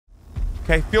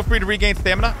Okay, feel free to regain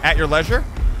stamina at your leisure.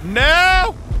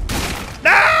 No!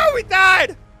 No, we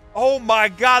died! Oh my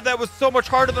god, that was so much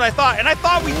harder than I thought. And I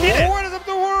thought we did it! What is up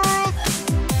the world?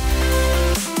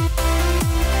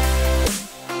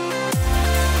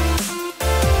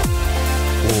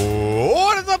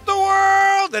 What is up the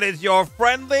world? It is your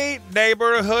friendly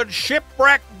neighborhood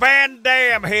shipwreck Van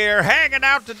Dam here, hanging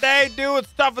out today, doing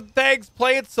stuff and things,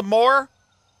 playing some more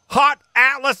Hot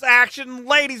Atlas action.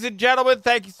 Ladies and gentlemen,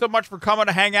 thank you so much for coming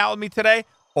to hang out with me today.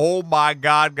 Oh my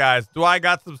god, guys, do I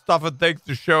got some stuff and things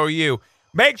to show you.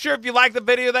 Make sure if you like the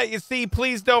video that you see,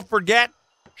 please don't forget,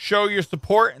 show your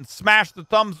support and smash the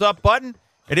thumbs up button.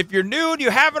 And if you're new and you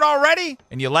haven't already,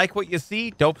 and you like what you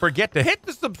see, don't forget to hit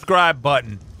the subscribe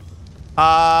button.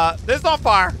 This is on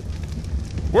fire.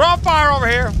 We're on fire over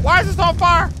here. Why is this on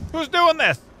fire? Who's doing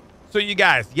this? So you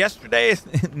guys,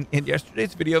 in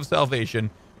yesterday's video of Salvation,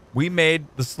 we made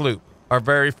the sloop, our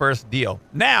very first deal.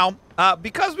 Now,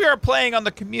 because we are playing on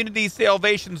the community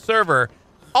Salvation server,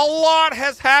 a lot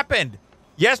has happened.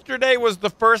 Yesterday was the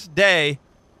first day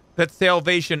that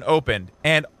Salvation opened,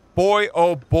 and boy,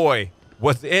 oh boy,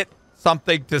 was it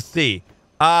something to see.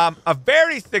 A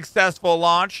very successful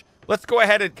launch. Let's go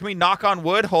ahead and, can we knock on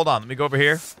wood? Hold on, let me go over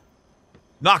here.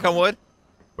 Knock on wood.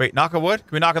 Wait, knock on wood?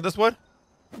 Can we knock on this wood?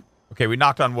 Okay, we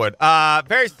knocked on wood.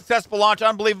 Very successful launch,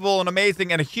 unbelievable and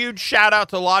amazing, and a huge shout out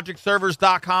to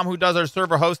logicservers.com, who does our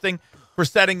server hosting, for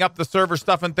setting up the server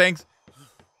stuff and things.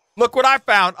 Look what I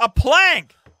found, a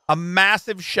plank. A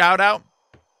massive shout out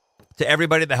to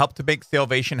everybody that helped to make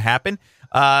Salvation happen.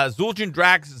 Zul'jin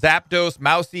Drax, Zapdos,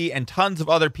 Mousy, and tons of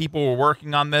other people were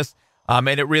working on this, and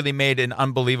it really made an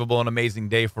unbelievable and amazing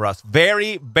day for us.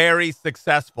 Very, very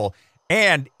successful.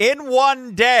 And in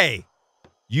one day,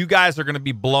 you guys are going to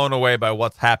be blown away by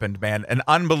what's happened, man. An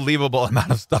unbelievable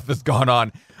amount of stuff has gone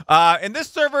on. And this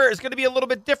server is going to be a little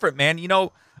bit different, man. You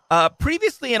know,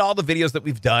 previously in all the videos that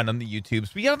we've done on the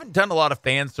YouTubes, we haven't done a lot of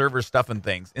fan server stuff and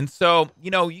things. And so,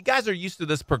 you know, you guys are used to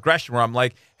this progression where I'm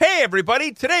like, hey,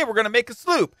 everybody, today we're going to make a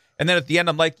sloop. And then at the end,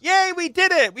 I'm like, yay, we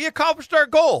did it. We accomplished our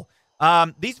goal.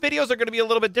 These videos are going to be a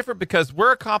little bit different because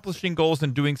we're accomplishing goals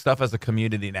and doing stuff as a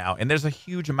community now. And there's a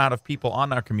huge amount of people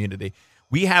on our community.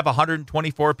 We have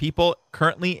 124 people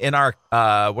currently in our,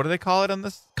 what do they call it in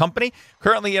this company?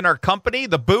 Currently in our company,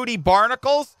 the Booty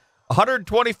Barnacles.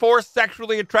 124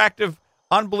 sexually attractive,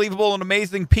 unbelievable, and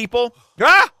amazing people.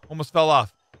 Ah! Almost fell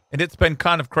off. And it's been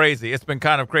kind of crazy. It's been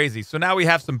kind of crazy. So now we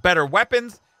have some better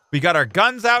weapons. We got our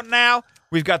guns out now.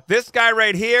 We've got this guy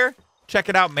right here. Check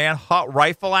it out, man. Hot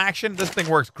rifle action. This thing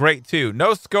works great, too.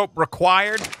 No scope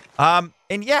required. And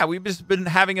yeah, we've just been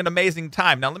having an amazing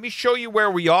time. Now, let me show you where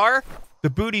we are. The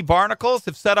Booty Barnacles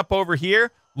have set up over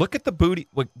here. Look at the booty.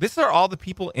 Look, these are all the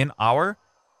people in our...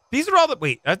 These are all the...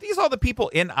 Wait, are these all the people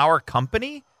in our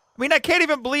company? I mean, I can't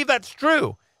even believe that's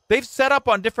true. They've set up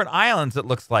on different islands, it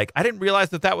looks like. I didn't realize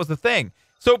that that was the thing.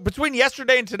 So between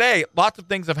yesterday and today, lots of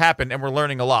things have happened, and we're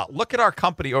learning a lot. Look at our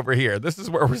company over here. This is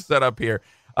where we're set up here.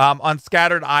 On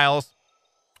Scattered Isles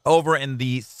over in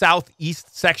the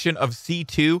southeast section of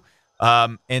C2.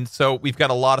 And so we've got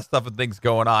a lot of stuff and things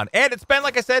going on. And it's been,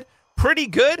 like I said, pretty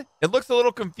good. It looks a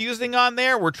little confusing on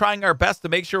there. We're trying our best to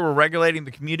make sure we're regulating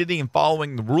the community and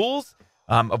following the rules,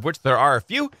 of which there are a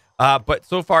few. But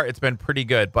so far, it's been pretty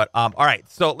good. But all right,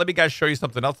 so let me guys show you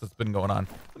something else that's been going on.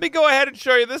 Let me go ahead and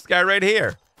show you this guy right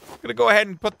here. I'm going to go ahead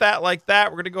and put that like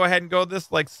that. We're going to go ahead and go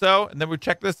this like so. And then we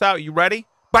check this out. You ready?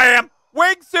 Bam!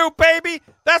 Wingsuit, baby!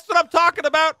 That's what I'm talking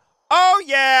about. Oh,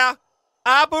 yeah.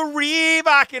 I believe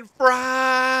I can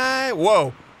fly.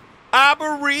 Whoa. I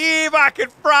believe I can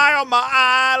fly on my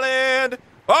island.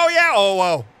 Oh, yeah. Oh,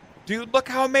 whoa. Dude, look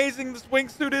how amazing this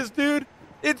wingsuit is, dude.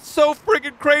 It's so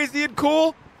friggin' crazy and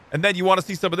cool. And then you want to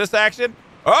see some of this action?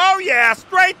 Oh, yeah.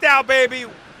 Straight down, baby.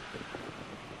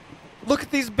 Look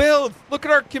at these builds. Look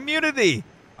at our community.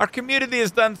 Our community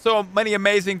has done so many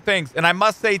amazing things. And I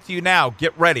must say to you now,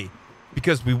 get ready,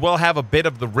 because we will have a bit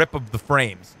of the rip of the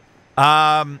frames.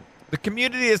 The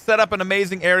community has set up an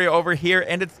amazing area over here,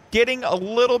 and it's getting a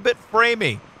little bit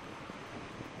framey.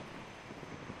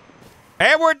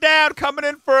 And we're down, coming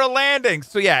in for a landing.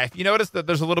 So yeah, if you notice that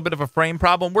there's a little bit of a frame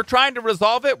problem, we're trying to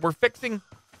resolve it. We're fixing.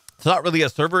 It's not really a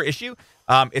server issue.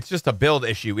 It's just a build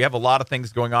issue. We have a lot of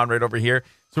things going on right over here.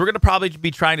 So we're going to probably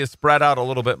be trying to spread out a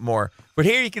little bit more. But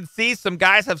here you can see some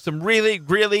guys have some really,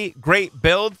 really great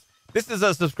builds. This is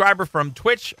a subscriber from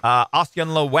Twitch,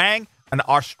 Osyanlo Wang, an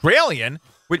Australian.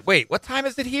 Wait, what time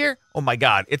is it here? Oh my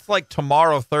God, it's like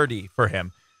tomorrow 30 for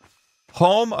him.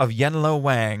 Home of Yenlo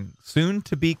Wang, soon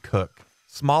to be cook.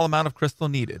 Small amount of crystal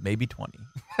needed, maybe 20.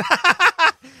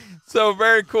 So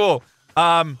very cool.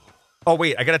 Oh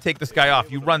wait, I gotta take this guy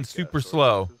off. You run super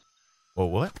slow. Whoa,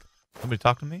 what? Somebody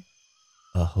talk to me?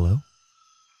 Hello?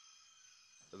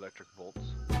 Electric volts.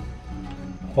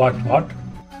 What?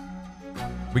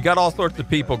 We got all sorts of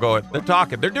people going. They're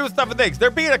talking. They're doing stuff and things.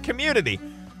 They're being a community.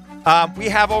 We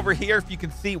have over here, if you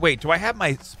can see. Wait, do I have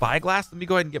my spyglass? Let me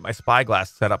go ahead and get my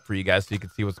spyglass set up for you guys so you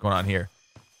can see what's going on here.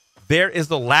 There is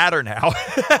a ladder now.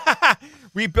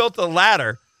 We built a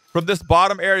ladder from this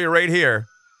bottom area right here.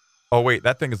 Oh, wait,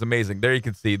 that thing is amazing. There you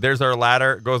can see. There's our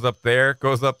ladder. It goes up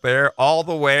there, all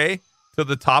the way to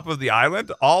the top of the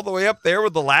island, all the way up there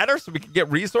with the ladder so we can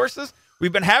get resources.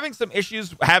 We've been having some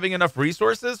issues having enough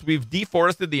resources. We've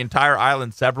deforested the entire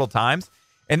island several times,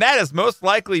 and that is most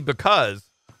likely because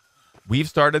we've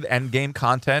started endgame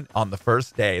content on the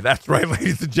first day. That's right,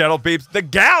 ladies and gentlemen, peeps. The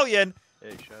galleon.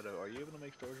 Hey, Shadow, are you able to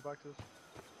make storage boxes?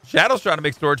 Shadow's trying to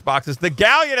make storage boxes. The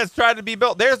galleon is trying to be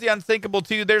built. There's the unsinkable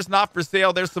too. There's not for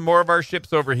sale. There's some more of our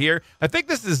ships over here. I think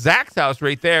this is Zach's house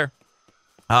right there.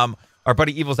 Our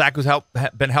buddy Evil Zach, who's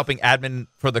been helping admin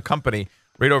for the company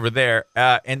right over there.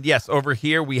 And yes, over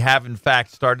here we have in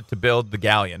fact started to build the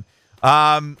galleon.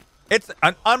 It's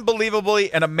an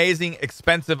unbelievably and amazing,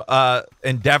 expensive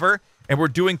endeavor, and we're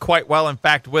doing quite well, in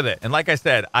fact, with it. And like I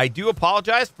said, I do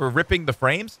apologize for ripping the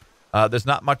frames. There's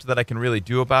not much that I can really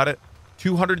do about it.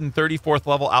 234th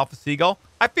level Alpha Seagull.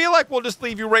 I feel like we'll just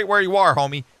leave you right where you are,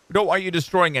 homie. We don't want you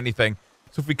destroying anything.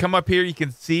 So if we come up here, you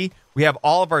can see we have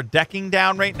all of our decking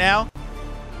down right now.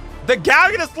 The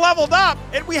galleon is leveled up,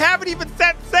 and we haven't even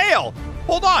set sail.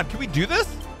 Hold on. Can we do this?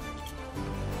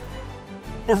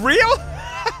 For real?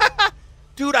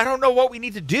 Dude, I don't know what we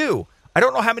need to do. I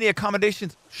don't know how many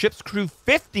accommodations. Ship's crew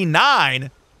 59.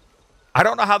 I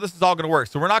don't know how this is all going to work,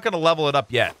 so we're not going to level it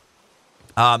up yet.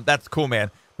 That's cool,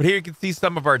 man. But here you can see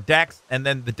some of our decks, and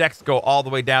then the decks go all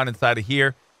the way down inside of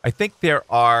here. I think there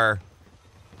are,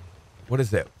 what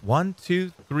is it? 1,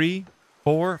 2, 3,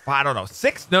 4, 5, I don't know.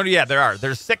 6? No, yeah, there are.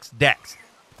 There's 6 decks.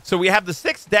 So we have the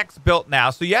 6 decks built now.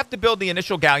 So you have to build the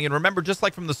initial galleon. Remember, just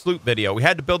like from the sloop video, we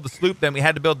had to build the sloop, then we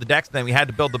had to build the decks, then we had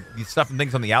to build the stuff and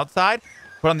things on the outside.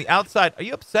 But on the outside, are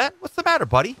you upset? What's the matter,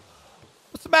 buddy?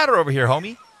 What's the matter over here,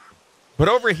 homie? But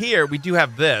over here, we do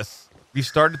have this. We've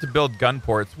started to build gun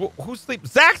ports. Who's sleeping?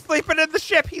 Zach's sleeping in the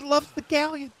ship. He loves the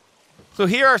galleon. So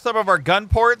here are some of our gun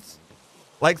ports.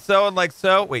 Like so and like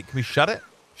so. Wait, can we shut it?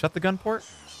 Shut the gun port?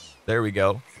 There we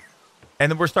go. And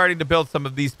then we're starting to build some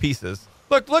of these pieces.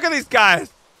 Look at these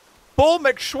guys. Bull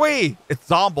McShwee. It's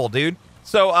Zomble, dude.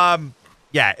 So,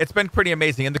 yeah, it's been pretty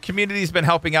amazing. And the community's been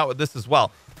helping out with this as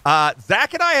well.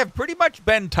 Zach and I have pretty much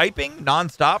been typing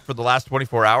nonstop for the last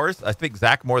 24 hours. I think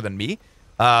Zach more than me.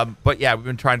 But yeah, we've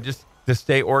been trying to just to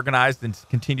stay organized and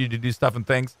continue to do stuff and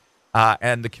things.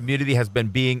 And the community has been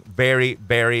being very,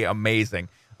 very amazing.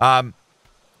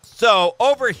 So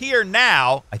over here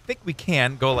now, I think we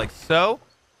can go like so.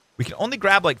 We can only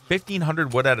grab like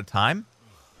 1,500 wood at a time.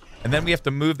 And then we have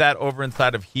to move that over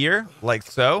inside of here like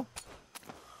so.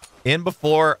 In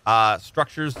before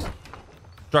Structures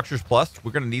Plus.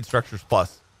 We're going to need Structures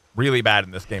Plus really bad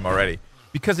in this game already.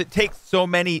 Because it takes so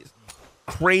many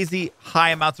crazy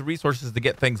high amounts of resources to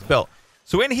get things built.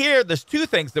 So in here, there's 2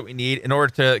 things that we need in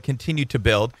order to continue to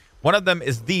build. One of them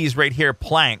is these right here,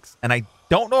 planks. And I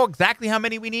don't know exactly how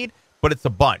many we need, but it's a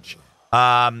bunch.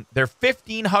 They're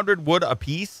 1,500 wood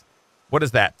apiece. What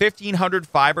is that? 1,500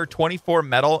 fiber, 24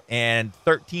 metal, and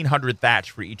 1,300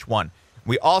 thatch for each one.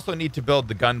 We also need to build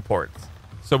the gun ports.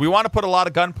 So we want to put a lot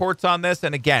of gun ports on this.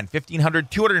 And again, 1,500,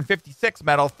 256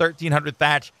 metal, 1,300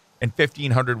 thatch, and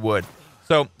 1,500 wood.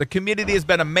 So the community has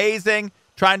been amazing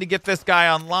trying to get this guy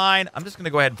online. I'm just going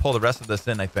to go ahead and pull the rest of this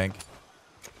in, I think.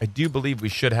 I do believe we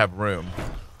should have room.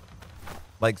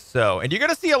 Like so. And you're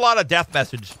going to see a lot of death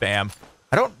message spam.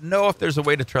 I don't know if there's a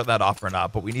way to turn that off or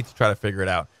not, but we need to try to figure it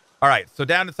out. All right, so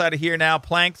down inside of here now,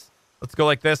 planks. Let's go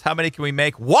like this. How many can we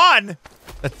make? 1!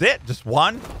 That's it, just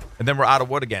 1. And then we're out of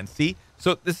wood again. See?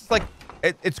 So this is like,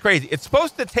 it's crazy. It's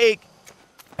supposed to take,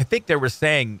 I think they were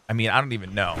saying, I mean, I don't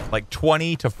even know, like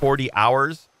 20 to 40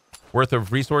 hours worth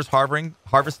of resource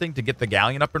harvesting to get the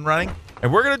galleon up and running.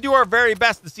 And we're going to do our very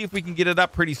best to see if we can get it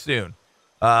up pretty soon.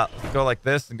 Let's go like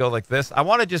this and go like this. I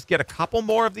want to just get a couple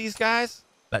more of these guys.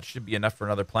 That should be enough for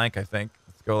another plank, I think.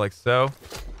 Let's go like so.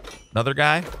 Another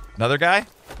guy. Another guy.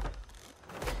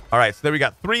 All right, so there we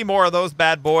got 3 more of those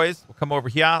bad boys. We'll come over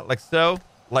here like so,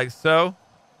 like so,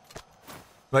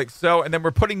 like so. And then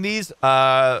we're putting these.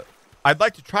 I'd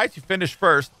like to try to finish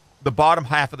first the bottom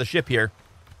half of the ship here.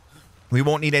 We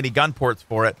won't need any gun ports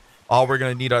for it. All we're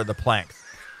going to need are the planks.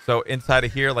 So inside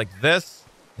of here like this.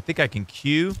 I think I can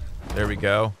queue. There we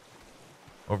go.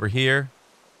 Over here.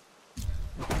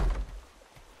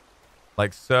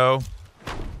 Like so.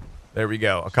 There we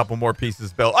go. A couple more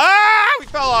pieces built. Ah! We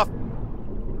fell off.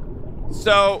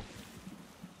 So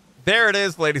there it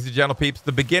is, ladies and gentle peeps,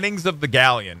 the beginnings of the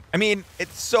galleon. I mean,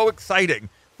 it's so exciting.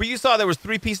 But you saw there was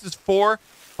 3 pieces, 4,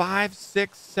 5,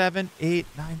 6, 7, 8,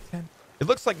 9, 10. It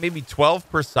looks like maybe 12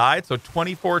 per side, so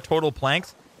 24 total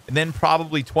planks, and then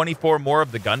probably 24 more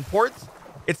of the gun ports.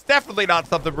 It's definitely not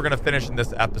something we're going to finish in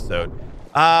this episode.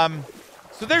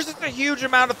 So there's just a huge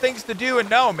amount of things to do and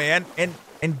know, man.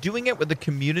 And doing it with the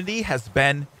community has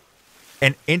been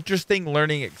an interesting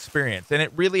learning experience, and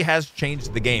it really has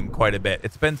changed the game quite a bit.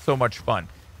 It's been so much fun.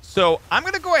 So I'm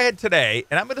going to go ahead today,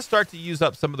 and I'm going to start to use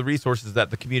up some of the resources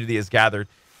that the community has gathered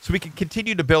so we can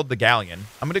continue to build the galleon.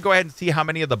 I'm going to go ahead and see how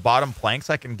many of the bottom planks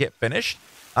I can get finished,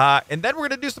 and then we're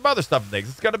going to do some other stuff and things.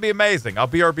 It's going to be amazing. I'll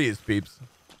BRBs, peeps.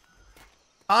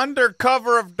 Under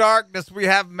cover of darkness, we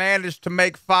have managed to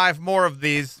make 5 more of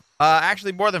these.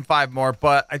 Actually, more than 5 more,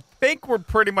 but I think we're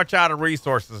pretty much out of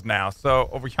resources now. So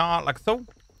over here, like so,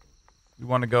 we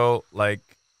want to go like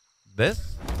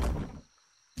this.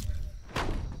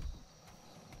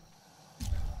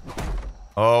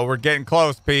 Oh, we're getting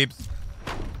close, peeps.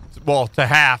 Well, to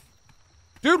half.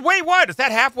 Dude, wait, what? Is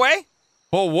that halfway?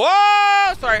 Oh,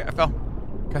 whoa! Sorry, I fell.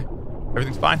 Okay.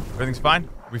 Everything's fine. Everything's fine.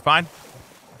 Are we fine?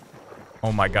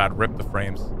 Oh my God, rip the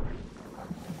frames.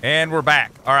 And we're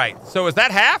back. All right. So is that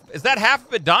half? Is that half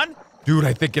of it done? Dude,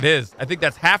 I think it is. I think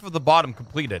that's half of the bottom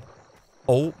completed.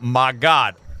 Oh my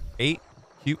God. 8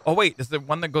 Q. Oh, wait. Is there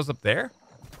one that goes up there?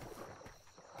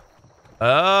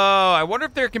 Oh, I wonder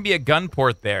if there can be a gun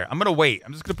port there. I'm going to wait.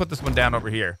 I'm just going to put this one down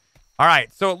over here. All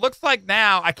right. So it looks like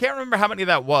now, I can't remember how many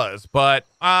that was, but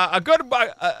a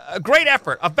great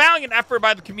effort, a valiant effort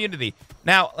by the community.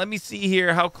 Now, let me see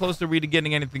here. How close are we to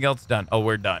getting anything else done? Oh,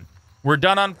 we're done. We're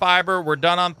done on fiber. We're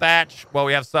done on thatch. Well,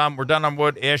 we have some. We're done on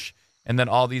wood-ish. And then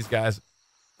all these guys.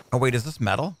 Oh, wait. Is this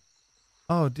metal?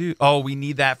 Oh, dude. Oh, we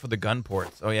need that for the gun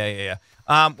ports. Oh, yeah.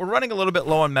 We're running a little bit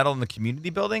low on metal in the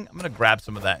community building. I'm going to grab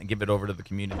some of that and give it over to the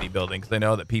community building because I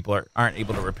know that people aren't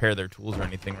able to repair their tools or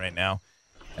anything right now.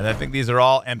 And I think these are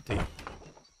all empty.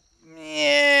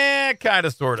 Yeah, kind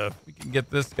of, sort of. We can get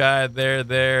this guy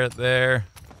there.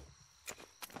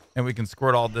 And we can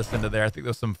squirt all this into there. I think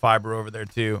there's some fiber over there,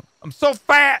 too. I'm so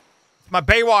fat. It's my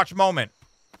Baywatch moment.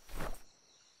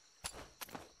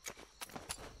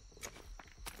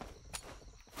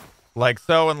 Like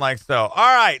so and like so.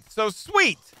 All right. So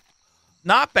sweet.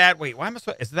 Not bad. Wait, why am I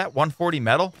so... Is that 140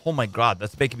 metal? Oh, my God.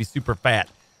 That's making me super fat.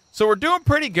 So we're doing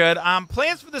pretty good.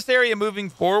 Plans for this area moving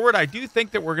forward. I do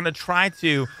think that we're going to try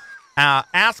to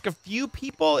ask a few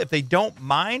people, if they don't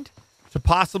mind, to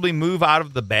possibly move out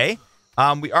of the bay.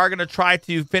 We are going to try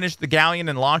to finish the galleon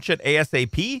and launch it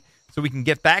ASAP so we can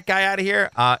get that guy out of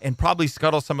here and probably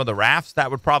scuttle some of the rafts.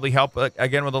 That would probably help,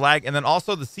 again, with the lag. And then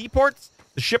also the seaports,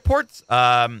 the ship ports,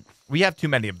 we have too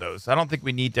many of those. I don't think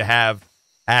we need to have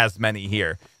as many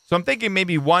here. So I'm thinking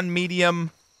maybe 1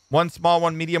 medium, 1 small,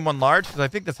 1 medium, 1 large, because I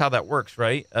think that's how that works,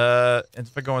 right? And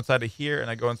if I go inside of here and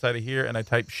I go inside of here and I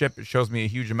type ship, it shows me a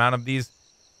huge amount of these.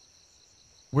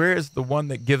 Where is the one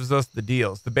that gives us the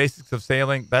deals? The basics of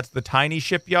sailing. That's the tiny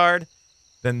shipyard.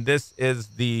 Then this is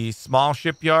the small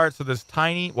shipyard. So there's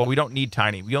tiny. Well, we don't need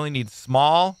tiny. We only need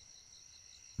small.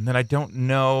 And then I don't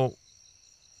know.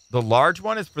 The large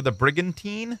one is for the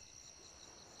brigantine.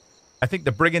 I think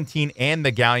the brigantine and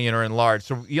the galleon are in large.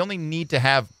 So we only need to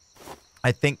have,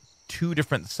 I think, 2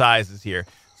 different sizes here.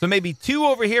 So maybe 2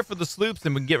 over here for the sloops,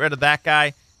 and we can get rid of that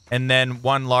guy. And then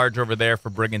 1 large over there for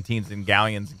brigantines and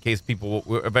galleons in case people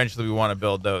eventually we want to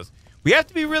build those. We have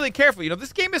to be really careful. You know,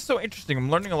 this game is so interesting.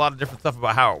 I'm learning a lot of different stuff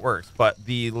about how it works, but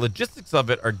the logistics of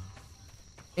it are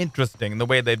interesting in the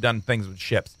way they've done things with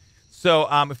ships. So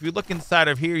if we look inside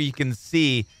of here, you can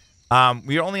see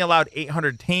we are only allowed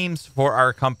 800 tames for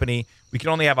our company. We can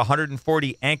only have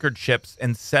 140 anchored ships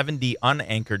and 70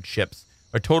 unanchored ships,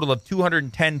 a total of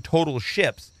 210 total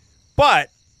ships. But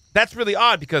that's really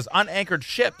odd because unanchored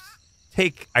ships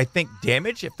take, I think,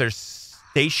 damage if they're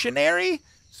stationary.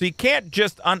 So you can't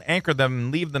just unanchor them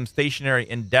and leave them stationary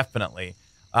indefinitely.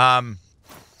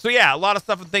 So yeah, a lot of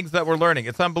stuff and things that we're learning.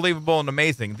 It's unbelievable and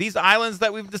amazing. These islands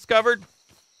that we've discovered,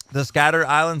 the scattered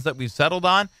islands that we've settled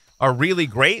on, are really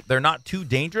great. They're not too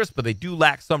dangerous, but they do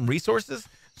lack some resources.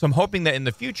 So I'm hoping that in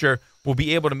the future, we'll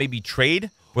be able to maybe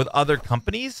trade with other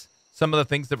companies some of the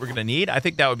things that we're going to need. I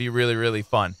think that would be really, really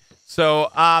fun.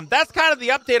 So that's kind of the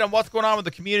update on what's going on with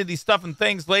the community stuff and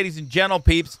things, ladies and gentle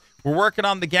peeps. We're working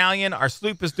on the galleon. Our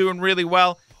sloop is doing really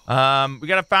well. We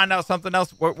got to find out something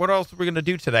else. What else are we going to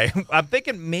do today? I'm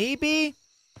thinking maybe,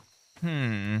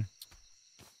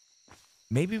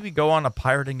 maybe we go on a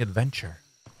pirating adventure.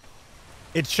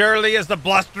 It surely is a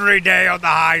blustery day on the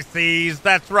high seas.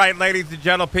 That's right, ladies and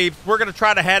gentle peeps. We're going to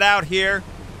try to head out here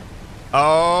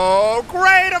Oh,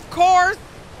 great, of course.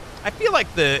 I feel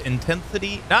like the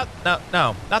intensity, not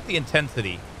the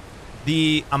intensity.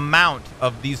 The amount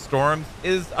of these storms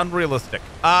is unrealistic.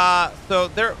 So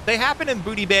they happen in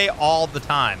Booty Bay all the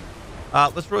time.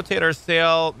 Let's rotate our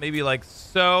sail maybe like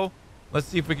so. Let's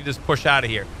see if we can just push out of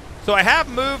here. So I have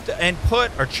moved and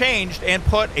changed and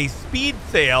put a speed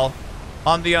sail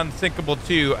on the Unsinkable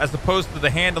 2 as opposed to the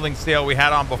handling sail we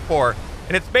had on before.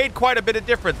 And it's made quite a bit of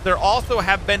difference. There also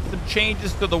have been some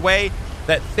changes to the way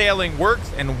that sailing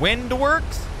works and wind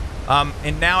works.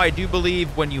 And now I do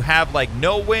believe when you have like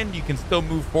no wind, you can still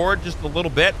move forward just a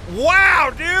little bit.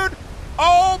 Wow, dude.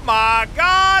 Oh my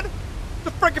God. It's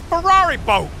a freaking Ferrari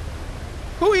boat.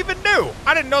 Who even knew?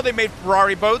 I didn't know they made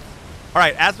Ferrari boats. All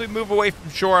right, as we move away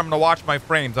from shore, I'm going to watch my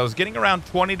frames. I was getting around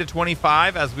 20 to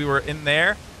 25 as we were in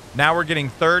there. Now we're getting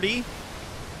 30,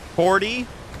 40,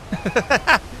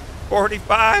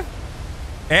 45.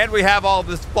 And we have all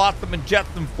this flotsam and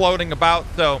jetsam floating about.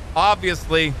 So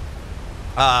obviously,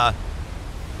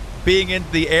 being in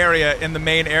the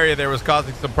main area there was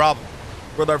causing some problems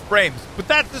with our frames. But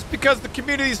that's just because the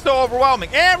community is so overwhelming.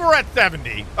 And we're at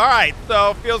 70. All right,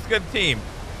 so feels good team.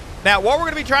 Now, what we're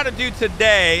going to be trying to do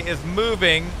today is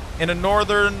moving in a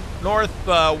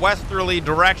northwesterly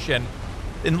direction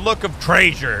in look of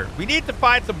treasure. We need to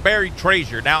find some buried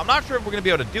treasure. Now, I'm not sure if we're going to be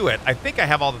able to do it. I think I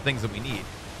have all the things that we need.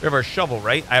 We have our shovel,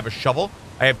 right? I have a shovel.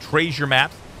 I have treasure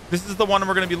maps. This is the one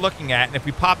we're going to be looking at. And if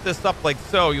we pop this up like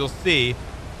so, you'll see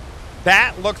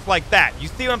that looks like that. You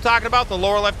see what I'm talking about? The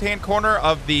lower left-hand corner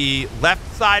of the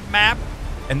left side map.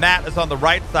 And that is on the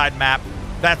right side map.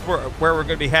 That's where we're going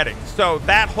to be heading. So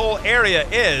that whole area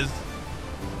is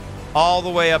all the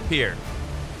way up here.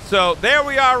 So there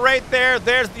we are right there.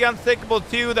 There's the Unsinkable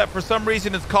 2 that for some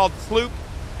reason is called Sloop.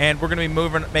 And we're going to be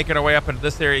making our way up into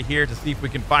this area here to see if we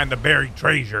can find the buried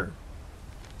treasure.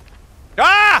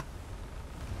 Ah!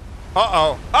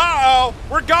 Uh-oh. Uh-oh.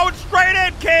 We're going straight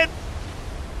in, kids.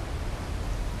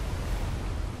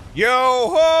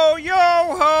 Yo-ho,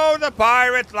 yo-ho, the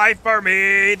pirate's life for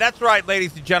me. That's right,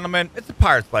 ladies and gentlemen. It's a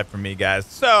pirate's life for me, guys.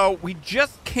 So we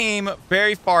just came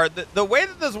very far. The way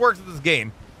that this works in this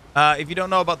game, if you don't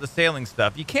know about the sailing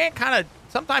stuff, you can't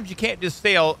sometimes you can't just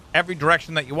sail every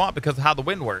direction that you want because of how the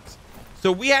wind works.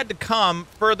 So we had to come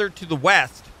further to the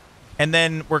west, and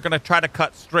then we're going to try to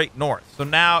cut straight north. So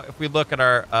now if we look at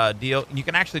our deal, you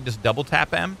can actually just double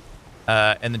tap M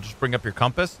and then just bring up your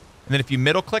compass. And then if you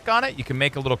middle click on it, you can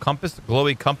make a little compass,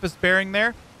 glowy compass bearing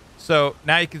there. So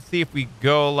now you can see if we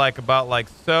go about like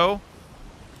so.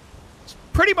 It's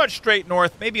pretty much straight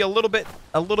north, maybe a little bit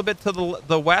to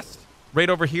the west. Right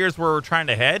over here is where we're trying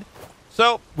to head.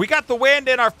 So we got the wind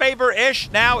in our favor-ish.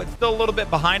 Now it's still a little bit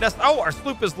behind us. Oh, our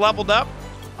sloop is leveled up.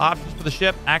 Options for the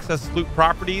ship, access sloop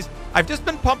properties. I've just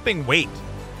been pumping weight.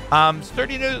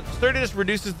 Sturdiness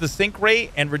reduces the sink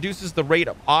rate and reduces the rate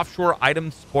of offshore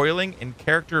items spoiling and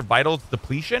character vitals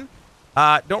depletion.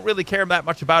 Don't really care that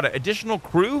much about it. Additional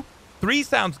crew, 3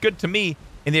 sounds good to me.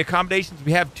 In the accommodations,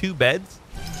 we have 2 beds.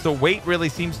 So weight really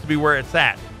seems to be where it's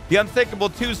at. The Unsinkable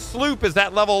 2 sloop is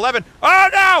at level 11. Oh,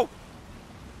 no!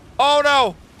 Oh,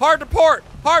 no. Hard to port.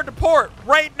 Hard to port.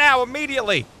 Right now,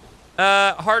 immediately.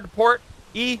 Hard to port.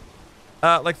 E.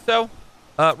 Like so.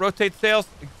 Rotate sails.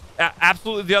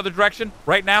 Absolutely the other direction.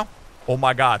 Right now. Oh,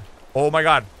 my God. Oh, my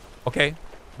God. Okay.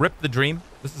 Rip the dream.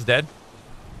 This is dead.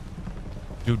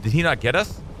 Dude, did he not get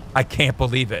us? I can't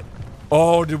believe it.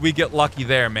 Oh, did we get lucky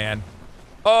there, man?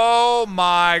 Oh,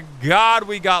 my God.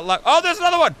 We got lucky. Oh, there's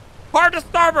another one. Hard to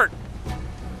starboard.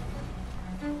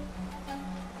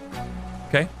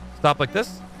 Okay. Stop like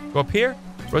this. Go up here.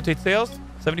 Rotate sails.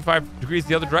 75 degrees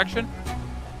the other direction.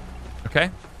 Okay.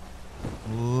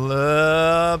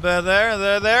 Little bit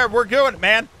there. We're doing it,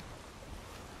 man.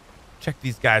 Check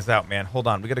these guys out, man. Hold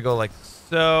on. We got to go like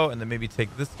so, and then maybe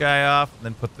take this guy off, and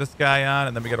then put this guy on,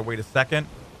 and then we got to wait a second.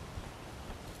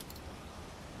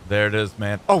 There it is,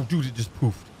 man. Oh, dude, it just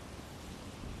poofed.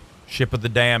 Ship of the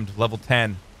Damned, level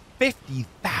 10.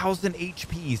 50,000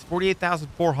 HPs.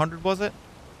 48,400, was it?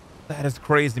 That is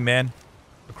crazy, man.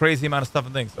 A crazy amount of stuff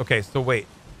and things. Okay, so wait.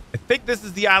 I think this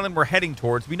is the island we're heading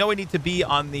towards. We know we need to be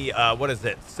on the, what is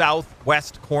it?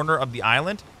 Southwest corner of the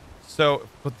island. So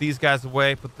put these guys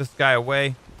away. Put this guy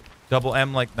away. Double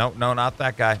M like, no, not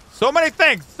that guy. So many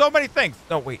things. So many things.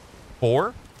 No, wait.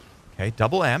 4. Okay,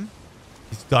 double M.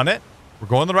 He's done it. We're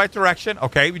going the right direction.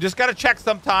 Okay, we just got to check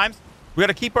sometimes. We got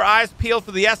to keep our eyes peeled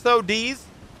for the SODs.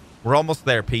 We're almost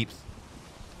there, peeps.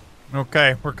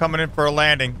 Okay, we're coming in for a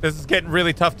landing. This is getting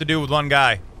really tough to do with one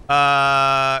guy.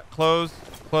 Close.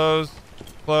 We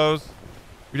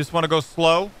just want to go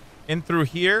slow in through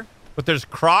here. But there's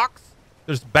crocs.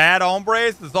 There's bad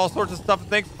hombres. There's all sorts of stuff and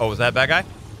things. Oh, is that a bad guy?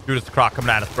 Dude, it's a croc coming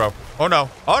at us, bro. Oh, no.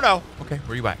 Oh, no. Okay,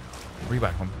 where you at? Where you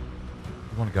at, homie?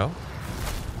 You want to go?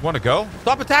 You want to go?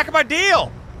 Stop attacking my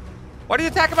deal. Why are you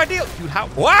attacking my deal? Dude, how?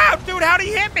 Wow, dude, how'd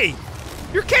he hit me?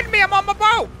 You're kidding me. I'm on my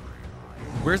boat.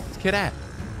 Where's this kid at?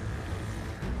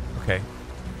 Okay.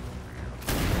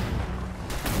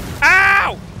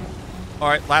 Ow! All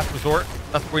right, last resort.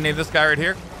 That's what we name this guy right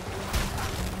here.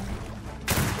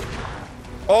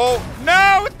 Oh,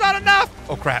 no, it's not enough.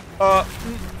 Oh, crap.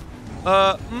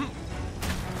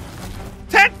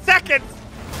 10 seconds.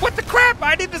 What the crap?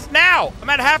 I need this now. I'm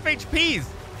at half HPs.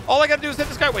 All I gotta do is hit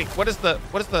this guy. Wait, what is the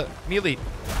melee?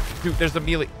 Dude, there's a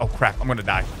melee. Oh, crap. I'm gonna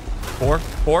die. 4,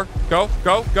 go,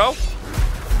 go, go.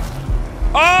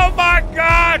 Oh, my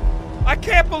God. I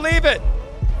can't believe it.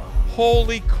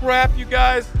 Holy crap, you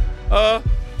guys.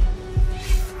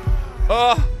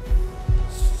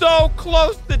 So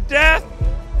close to death.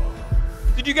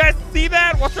 Did you guys see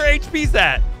that? What's our HP's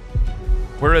at?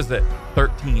 Where is it?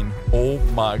 13. Oh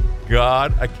my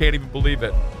God. I can't even believe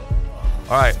it.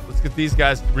 All right, let's get these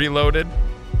guys reloaded.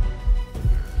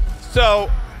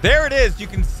 So there it is. You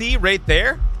can see right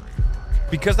there,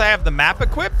 because I have the map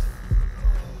equipped,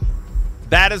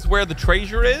 that is where the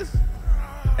treasure is.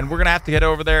 And we're going to have to get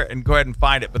over there and go ahead and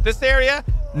find it. But this area,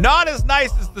 not as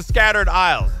nice as the Scattered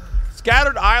Isles.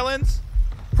 Scattered Islands,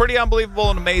 pretty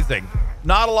unbelievable and amazing.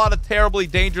 Not a lot of terribly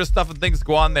dangerous stuff and things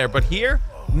go on there. But here,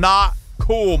 not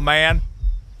cool, man.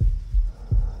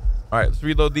 All right, let's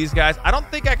reload these guys. I don't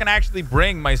think I can actually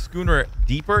bring my schooner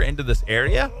deeper into this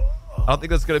area. I don't think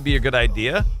that's going to be a good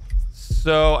idea.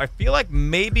 So I feel like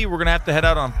maybe we're going to have to head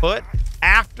out on foot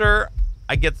after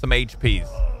I get some HPs.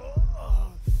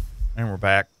 And we're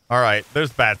back. All right,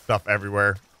 there's bad stuff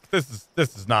everywhere. This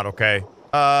is not okay.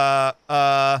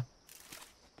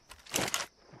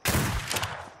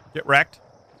 Get wrecked.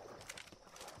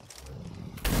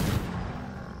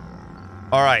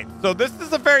 All right, so this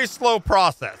is a very slow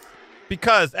process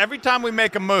because every time we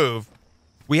make a move,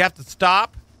 we have to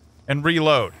stop and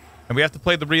reload. And we have to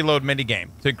play the reload minigame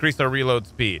to increase our reload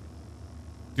speed.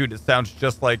 Dude, it sounds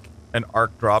just like an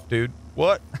Ark drop, dude.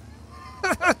 What?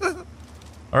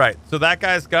 All right, so that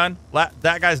guy's done.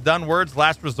 That guy's done. Words,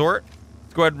 last resort.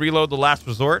 Let's go ahead and reload the last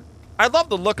resort. I love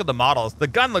the look of the models. The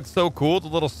gun looks so cool. The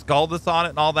little skull that's on it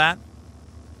and all that.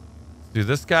 Let's do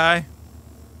this guy.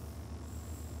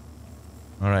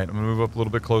 All right, I'm going to move up a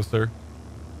little bit closer.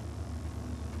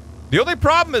 The only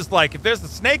problem is, like, if there's a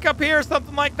snake up here or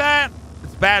something like that,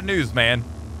 it's bad news, man.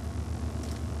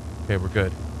 Okay, we're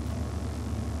good.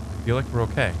 I feel like we're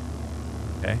okay.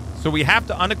 Okay, so we have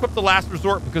to unequip the last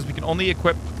resort because we can only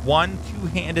equip one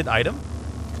two-handed item.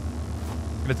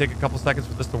 It's going to take a couple seconds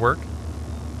for this to work.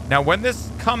 Now, when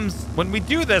we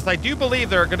do this, I do believe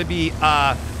there are going to be,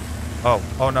 oh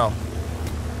no.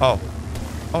 Oh,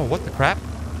 what the crap?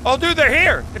 Oh, dude, they're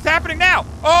here. It's happening now.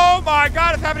 Oh my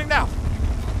God, it's happening now.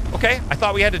 Okay, I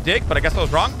thought we had to dig, but I guess I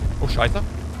was wrong. Oh, scheisse.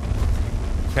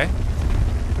 Okay.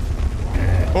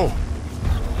 Oh.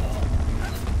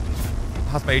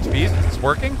 How's my HPs? Is this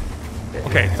working?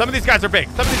 Okay, some of these guys are big.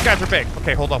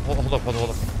 Okay, hold up.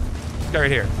 This guy right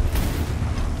here.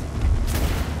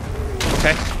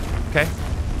 Okay.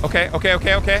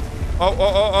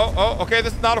 Oh, okay,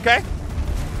 this is not okay.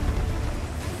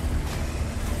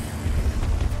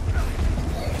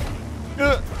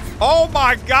 Oh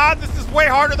my God, this is way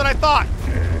harder than I thought.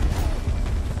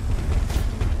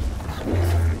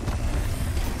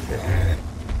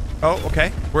 Oh,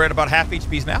 okay. We're at about half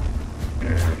HPs now.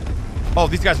 Oh,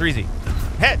 these guys are easy.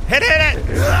 Hit.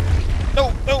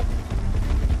 No.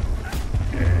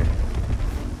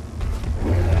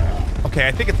 Okay,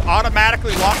 I think it's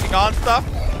automatically locking on stuff.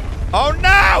 Oh,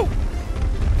 no!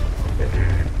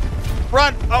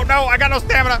 Run. Oh, no, I got no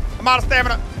stamina. I'm out of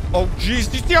stamina. Oh, jeez.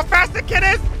 Do you see how fast that kid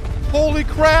is? Holy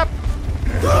crap.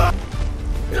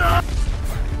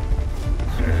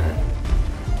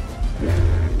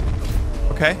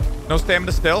 Okay, no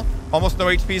stamina still. Almost no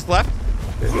HPs left.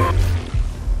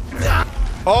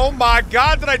 Oh my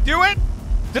God, did I do it?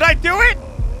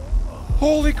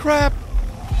 Holy crap.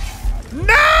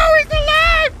 No, he's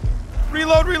alive!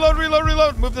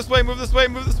 Reload. Move this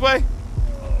way.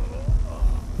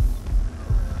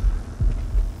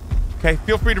 Okay,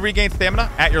 feel free to regain stamina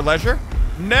at your leisure.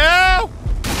 No,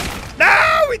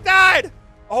 we died.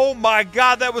 Oh my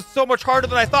God, that was so much harder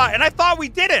than I thought. And I thought we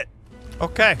did it.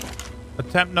 Okay,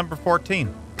 attempt number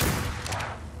 14.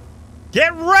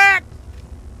 Get wrecked.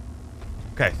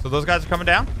 Okay, so those guys are coming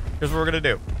down. Here's what we're gonna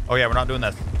do. Oh yeah, we're not doing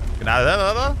this.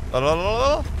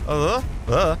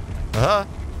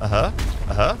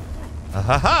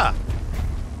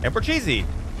 And we're cheesy.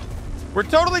 We're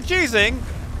totally cheesing.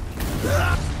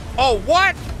 Oh,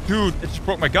 what? Dude, it just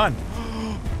broke my gun.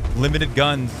 Limited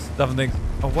guns, stuff and things.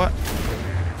 Oh, what?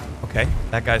 Okay,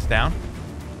 that guy's down.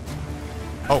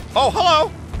 Oh,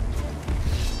 hello.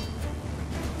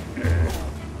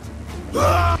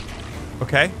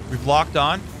 Okay, we've locked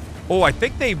on. Oh, I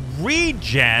think they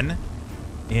regen.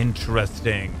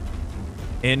 Interesting.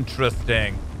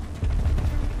 Interesting.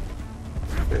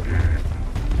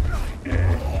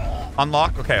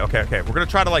 Unlock. Okay. We're gonna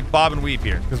try to like bob and weave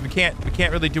here because we can't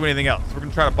really do anything else. We're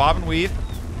gonna try to bob and weave.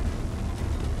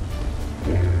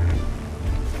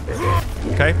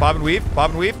 Okay, bob and weave.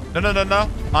 No.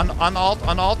 On alt.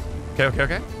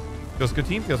 Okay. Feels good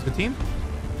team. Come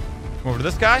over to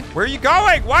this guy. Where are you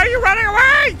going? Why are you running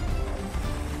away?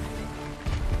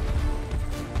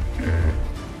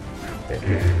 I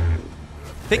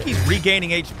think he's regaining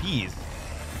HPs.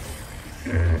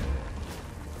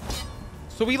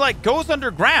 So he like goes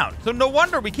underground. So no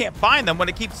wonder we can't find them when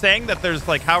it keeps saying that there's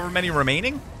like however many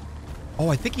remaining. Oh,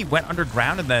 I think he went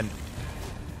underground and then...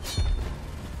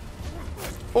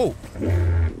 Oh.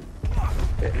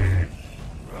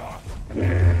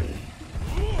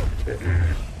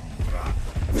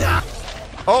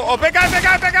 Oh, big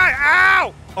guy.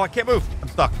 Ow! Oh, I can't move. I'm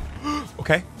stuck.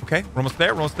 Okay. We're almost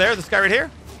there. This guy right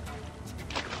here.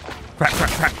 Crap.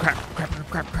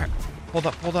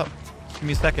 Hold up. Give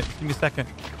me a second,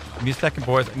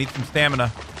 boys. I need some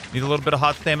stamina. Need a little bit of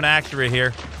hot stamina action right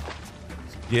here.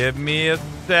 Give me a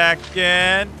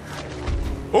second.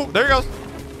 Oh, there he goes.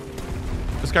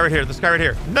 This guy right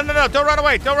here. No. Don't run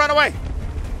away.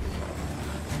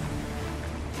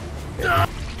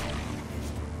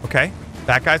 Okay.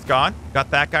 That guy's gone. Got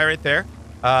that guy right there.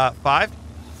 5.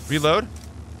 Reload.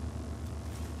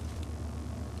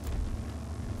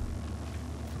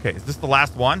 Okay, is this the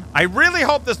last one? I really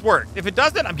hope this works. If it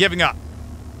doesn't, I'm giving up.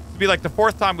 This will be like the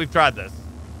 4th time we've tried this.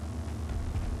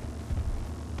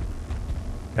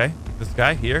 Okay, this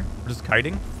guy here. We're just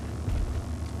kiting.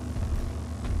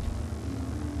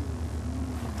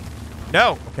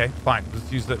 No. Okay, fine.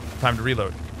 Let's use the time to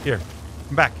reload. Here,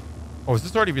 come back. Oh, is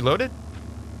this already reloaded?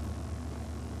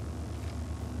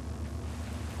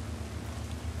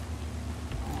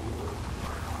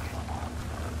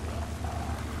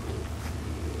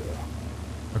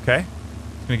 Okay.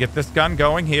 Just gonna get this gun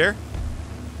going here.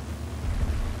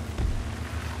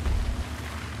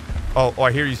 Oh,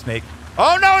 I hear you, Snake.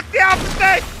 Oh no, it's the Alpha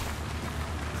Snake!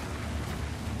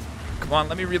 Come on,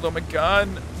 let me reload my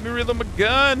gun.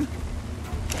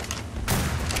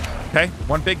 Okay,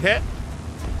 one big hit.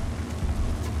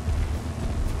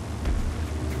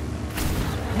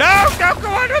 No, don't go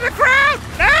under the crowd!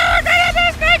 No, get in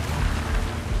this thing!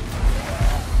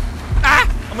 Ah,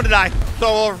 I'm gonna die.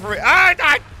 So over for me. Ah, I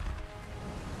died!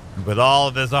 With all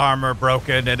of his armor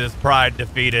broken and his pride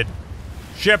defeated,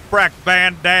 Shipwreck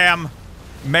Van Dam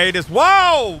made his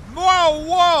made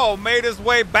his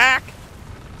way back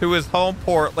to his home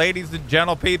port. Ladies and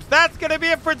gentle peeps, that's gonna be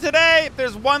it for today. If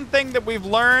there's one thing that we've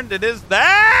learned, it is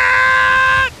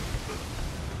that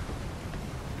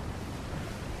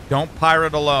don't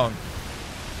pirate alone.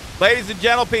 Ladies and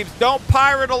gentle peeps, don't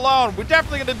pirate alone. We're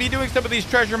definitely going to be doing some of these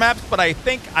treasure maps, but I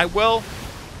think I will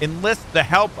enlist the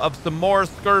help of some more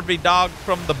scurvy dogs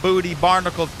from the Booty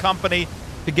Barnacles Company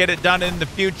to get it done in the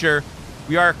future.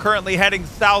 We are currently heading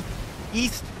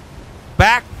southeast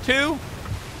back to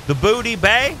the Booty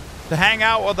Bay to hang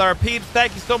out with our peeps.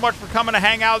 Thank you so much for coming to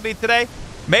hang out with me today.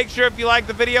 Make sure if you like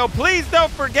the video, please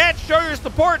don't forget, show your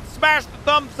support, smash the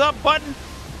thumbs up button.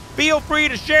 Feel free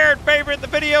to share and favorite the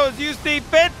video as you see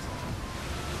fit.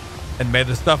 And may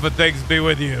the stuff of things be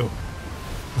with you.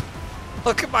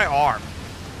 Look at my arm.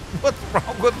 What's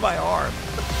wrong with my arm?